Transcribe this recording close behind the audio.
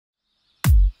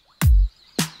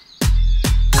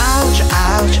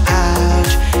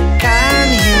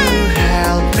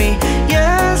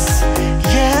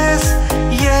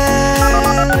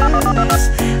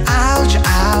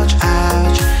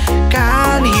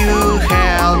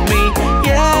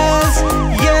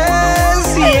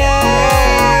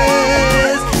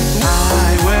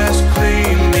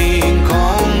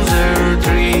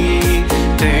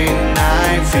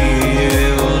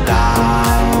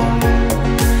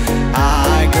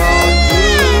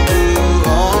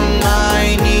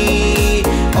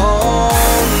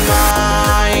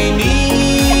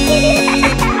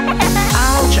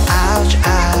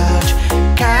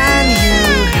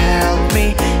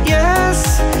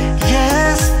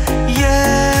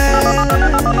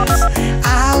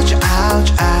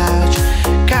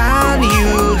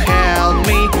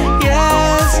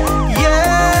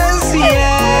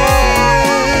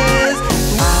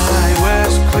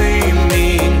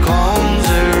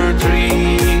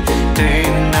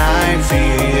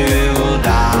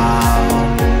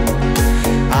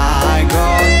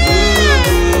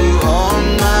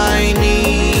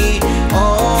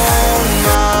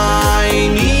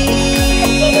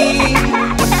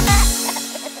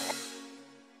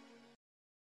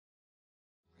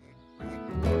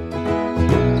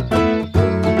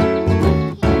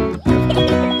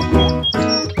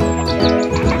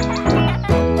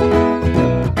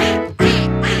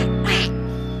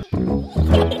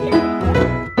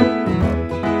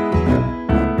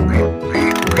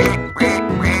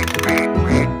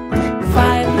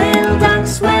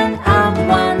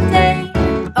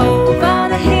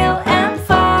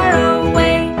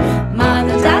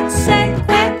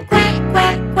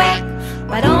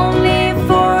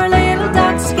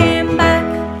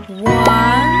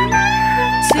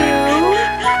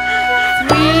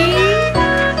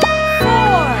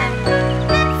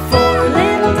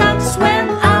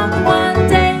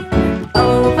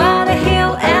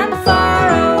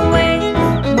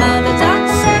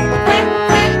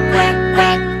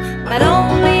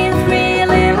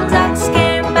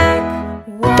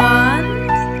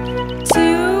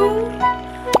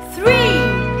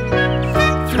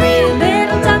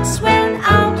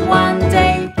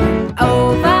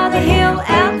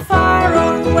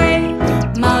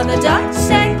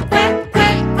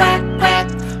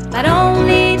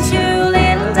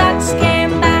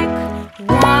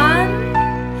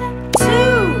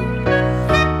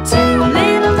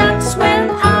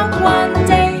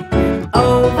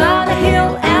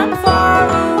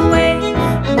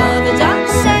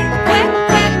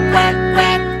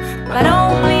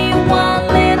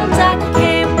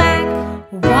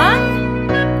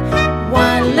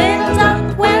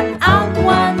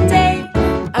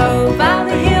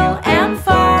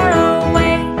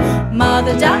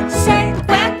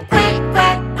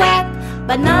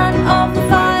but none of the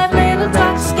 5 little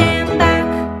ducks came back.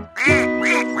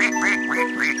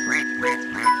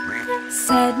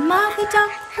 Said Mother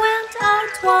Duck went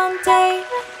out one day,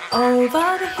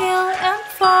 over the hill and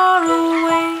far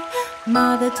away.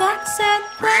 Mother Duck said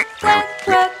quack, quack,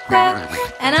 quack, quack,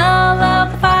 and all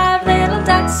of the 5 little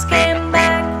ducks came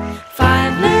back.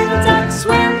 5 little ducks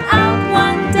went out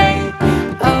one day,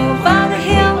 over the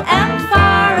hill and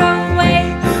far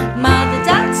away. Mother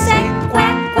Duck said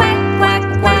quack, quack, quack,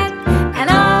 quack, and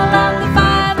all of the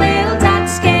 5 little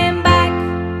ducks came back.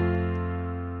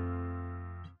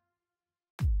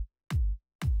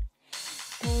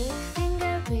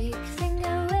 Big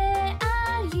finger, where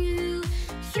are you?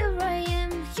 Here I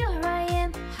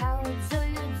am, how do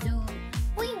you do?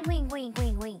 Wing, wing, wing,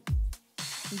 wing, wing.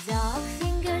 Dog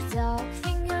finger,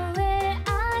 where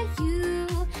are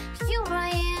you? Here I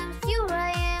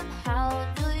am, how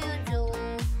do you do?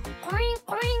 Crink,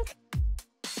 crink.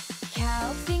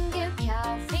 Cow finger,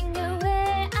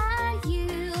 where are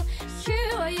you?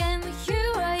 Here I am,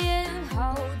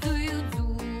 how do you do?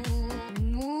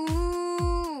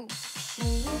 Moo.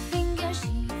 Sheep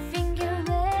finger,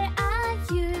 where are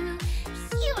you?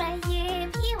 Here I am,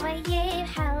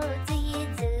 how do you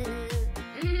do?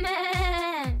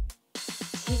 Man.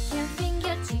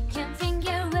 Chicken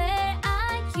finger, where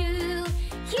are you?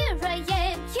 Here I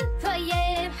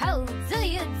am, how do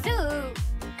you do?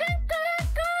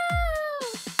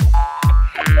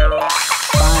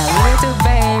 My little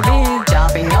baby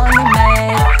jumping on the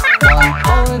mat, one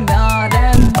pulling out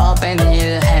and popping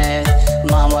his head.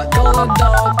 Mama called the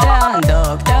doctor and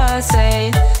doctor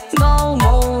said, no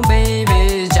more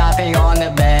babies jumping on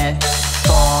the bed.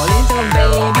 4 little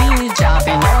babies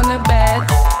jumping on the bed,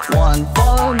 one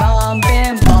for mom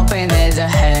and popping his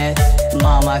head.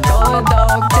 Mama called the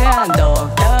doctor and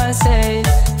doctor said,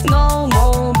 no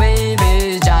more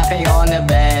babies jumping on the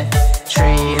bed. 3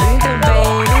 little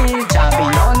babies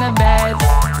jumping on the bed,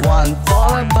 one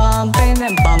for a bumping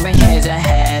and bumping his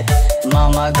head.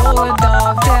 Mama called the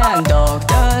doctor and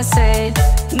doctor said,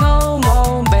 no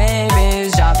more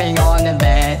babies jumping on the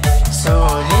bed. 2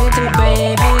 little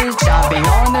babies jumping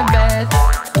on the bed,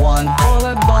 one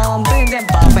for a bumping and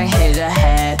bumping his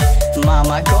head.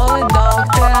 Mama called the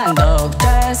doctor and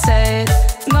doctor said,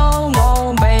 no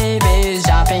more babies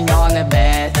jumping on the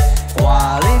bed.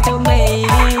 1 little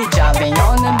baby jumping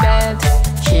on the bed,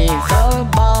 he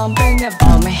felt bumping and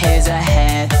bumping his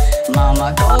head.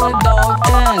 Mama called the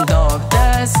doctor and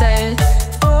doctor said,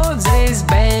 put this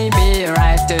baby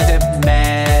right to the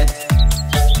bed.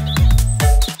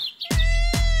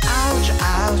 Ouch,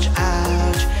 ouch,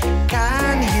 ouch,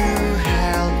 can you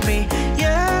help me?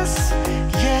 Yes,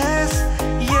 yes,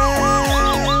 yes.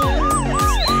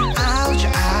 Ouch,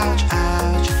 ouch,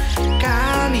 ouch,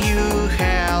 can you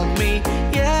help me?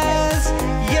 Yes,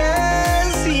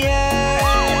 yes, yes.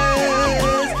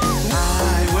 I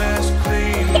was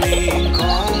cleaning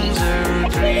on the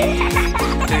tree,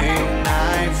 then I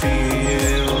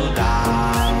fell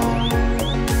down.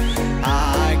 I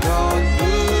got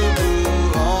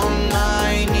boo-boo on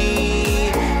my knee.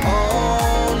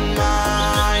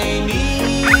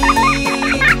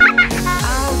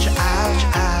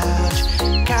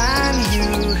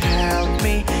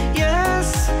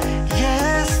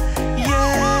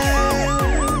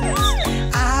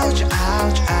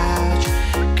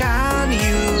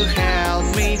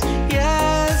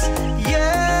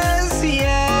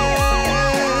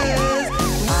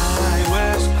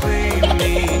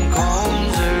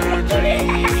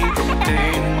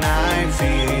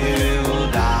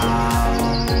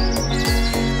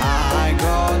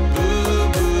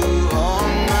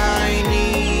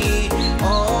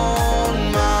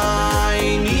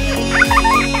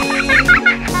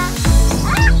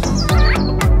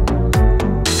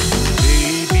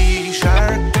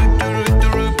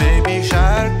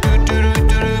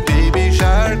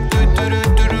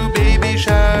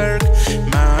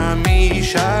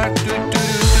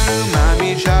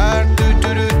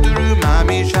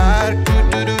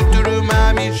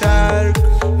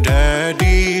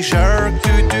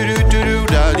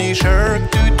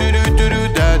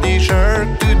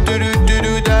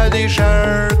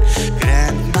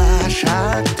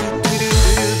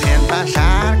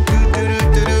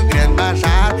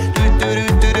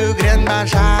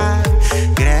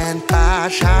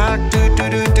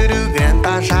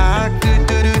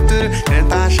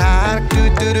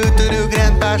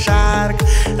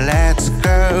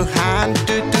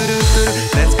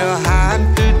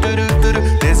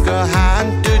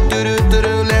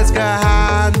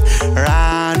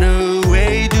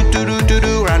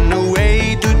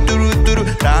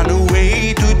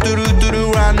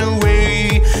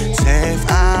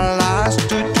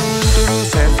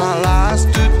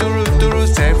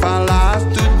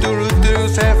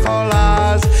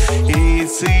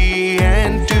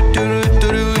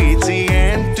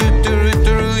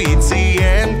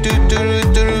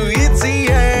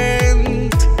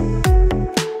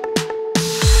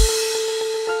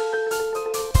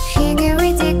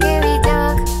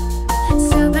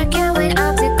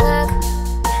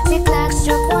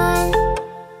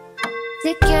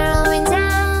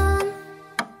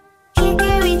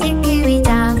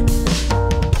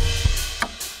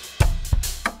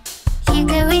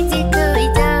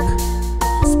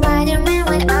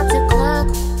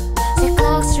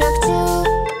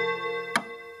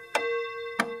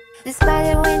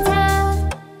 went down.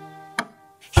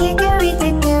 Hickory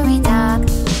dickory dock.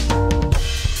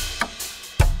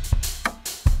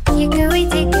 Hickory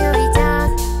dickory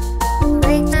dock.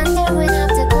 Big thunder went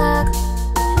off the clock.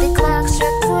 The clock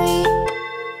struck 3.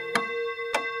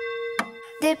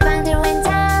 The thunder went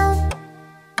down.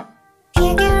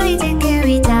 Hickory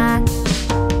dickory dock.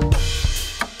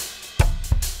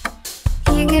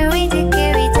 Hickory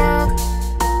dickory dock.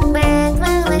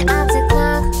 Batman went off the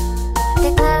clock. The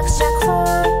clock struck 4.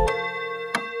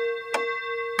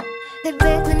 The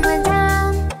Batman went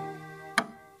down.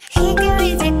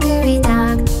 Hickory dickory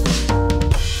dock.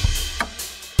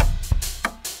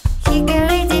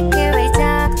 Hickory dickory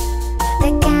dock. The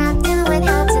captain went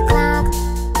off the clock.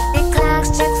 The clock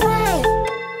struck 5.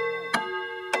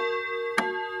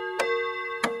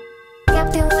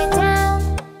 Captain went down.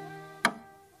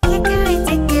 Hickory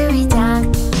dickory dock.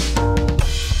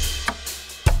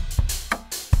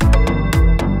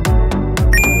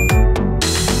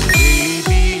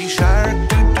 Baby shark,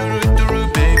 doo-doo-doo-doo,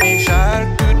 baby shark,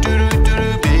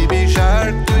 doo-doo-doo-doo, baby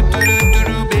shark,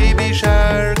 doo-doo-doo-doo, baby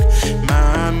shark.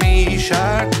 Mommy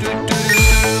shark,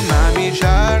 doo-doo-doo-doo, mommy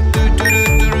shark,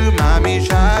 doo-doo-doo-doo, mommy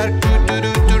shark,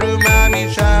 doo-doo-doo-doo, mommy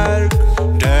shark.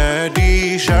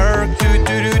 Daddy shark,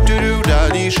 doo-doo-doo-doo,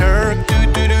 daddy shark,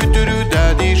 doo-doo-doo-doo,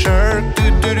 daddy shark,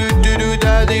 doo-doo-doo-doo,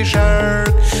 daddy shark.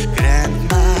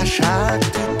 Grandma shark,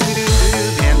 doo-doo-doo-doo,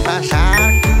 grandma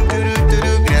shark,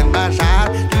 doo-doo-doo-doo, grandma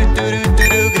shark,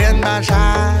 doo-doo-doo-doo, grandma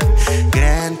shark.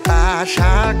 Grandpa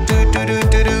shark,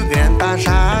 doo-doo-doo-doo, grandpa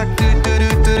shark,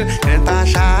 doo-doo-doo-doo, grandpa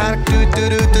shark,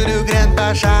 doo-doo-doo-doo,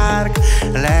 grandpa shark.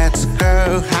 Let's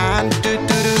go hunt,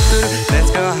 doo-doo-doo-doo,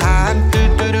 let's go hunt,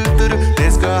 doo-doo-doo-doo,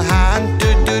 let's go hunt,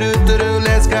 doo-doo-doo-doo,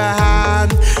 let's go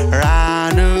hunt.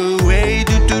 Run away,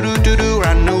 doo-doo-doo-doo,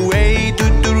 run away,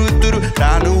 doo-doo-doo-doo,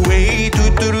 run away,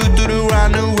 doo-doo-doo-doo,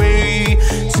 run away.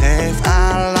 Save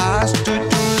our last,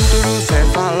 doo-doo-doo-doo,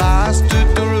 save our last,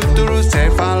 doo-doo-doo-doo,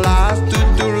 save our last,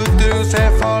 doo-doo-doo-doo,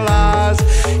 save our last.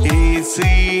 It's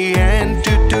the end,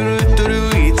 doo-doo-doo-doo,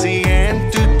 it's the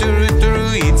end,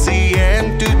 doo-doo-doo-doo, it's the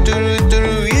end,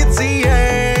 doo-doo-doo-doo, it's the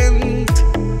end.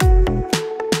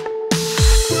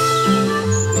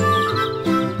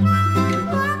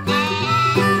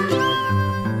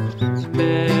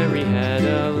 Mary had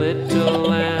a little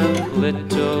lamb,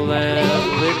 little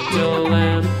lamb, little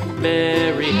lamb.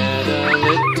 Mary had a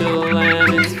little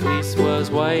lamb, its fleece was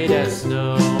white as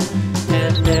snow.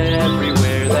 And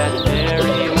everywhere that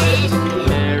Mary went,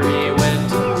 Mary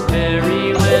went,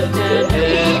 Mary went. And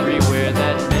everywhere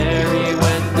that Mary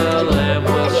went, the lamb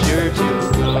was sure to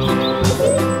go.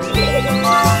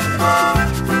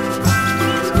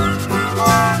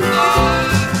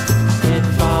 It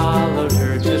followed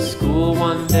her to school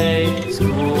one day,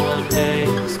 school one day,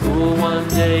 school one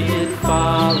day. It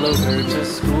followed her to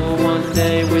school one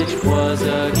day, which was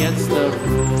against the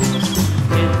rules.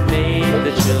 It made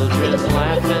the children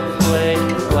laugh and play,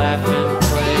 laugh and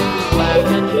play, laugh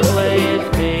and play. It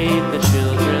made the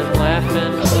children laugh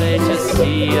and play to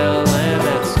see a lamb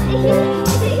at school.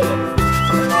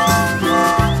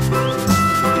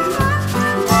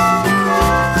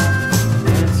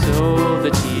 And so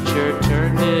the teacher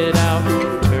turned it out,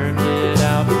 turned it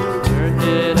out, turned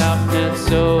it out. And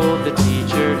so the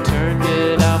teacher turned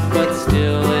it out, but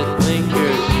still it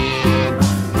lingered near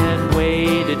and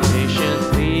waited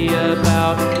patiently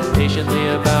about, patiently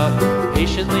about,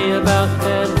 patiently about,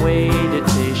 and waited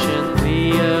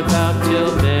patiently about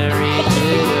till Mary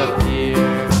did appear.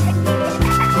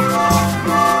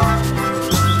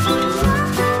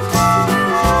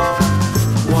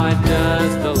 Why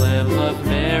does the lamb love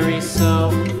Mary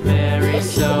so, Mary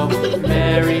so,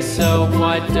 Mary so?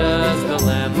 Why does the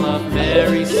lamb love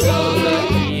Mary so? The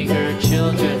eager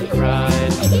children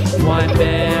cried. Why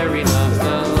Mary loves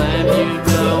the lamb, you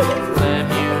know, lamb,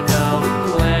 you know,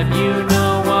 lamb, you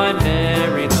know. Why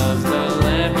Mary loves the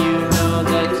lamb, you know,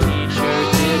 the teacher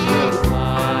did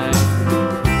reply.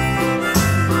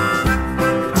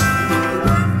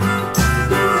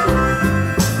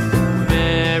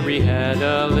 Mary had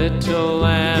a little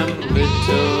lamb,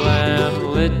 little lamb,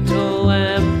 little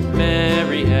lamb.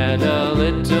 Mary had a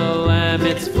little lamb,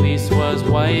 its fleece was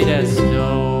white as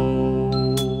snow.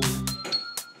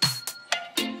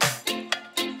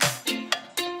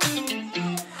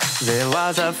 There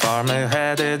was a farmer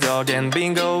had a dog and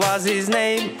Bingo was his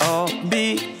name. Oh,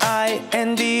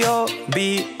 B-I-N-G-O,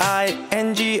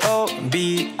 B-I-N-G-O,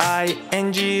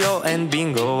 B-I-N-G-O, and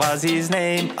Bingo was his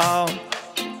name. Oh.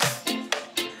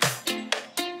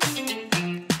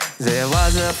 There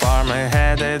was a farmer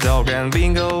had a dog and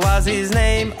Bingo was his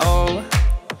name. Oh,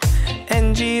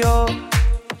 N-G-O,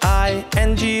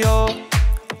 I-N-G-O,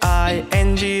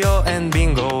 B-I-N-G-O, and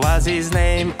Bingo was his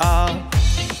name.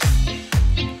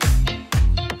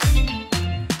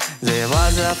 There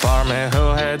was a farmer who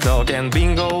had a dog, and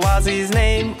Bingo was his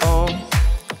name. Oh,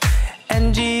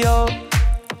 N-G-O,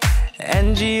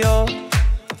 N-G-O,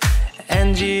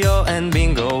 N-G-O, and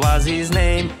Bingo was his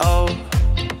name. Oh,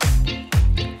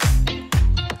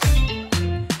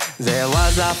 there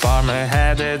was a farmer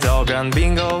had a dog, and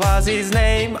Bingo was his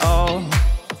name. Oh,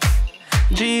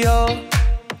 G-O,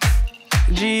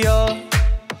 G-O,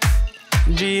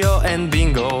 G-O, and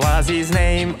Bingo was his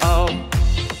name. Oh,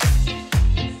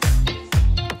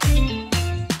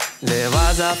 there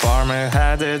was a farmer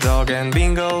had a dog, and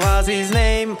Bingo was his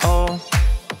name. Oh,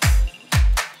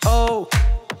 oh,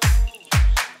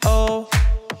 oh,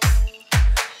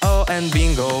 oh, and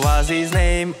Bingo was his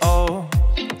name. Oh,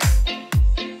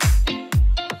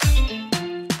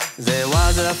 there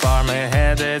was a farmer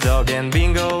had a dog, and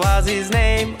Bingo was his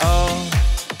name. Oh,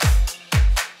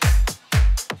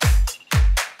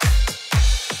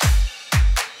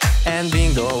 and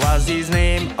Bingo was his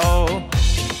name. Oh,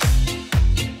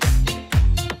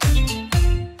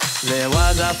 there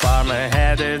was a farmer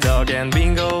had a dog, and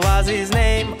Bingo was his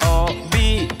name. Oh,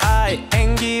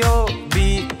 B-I-N-G-O,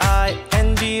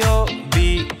 B-I-N-G-O,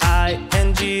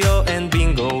 B-I-N-G-O, and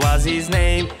Bingo was his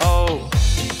name.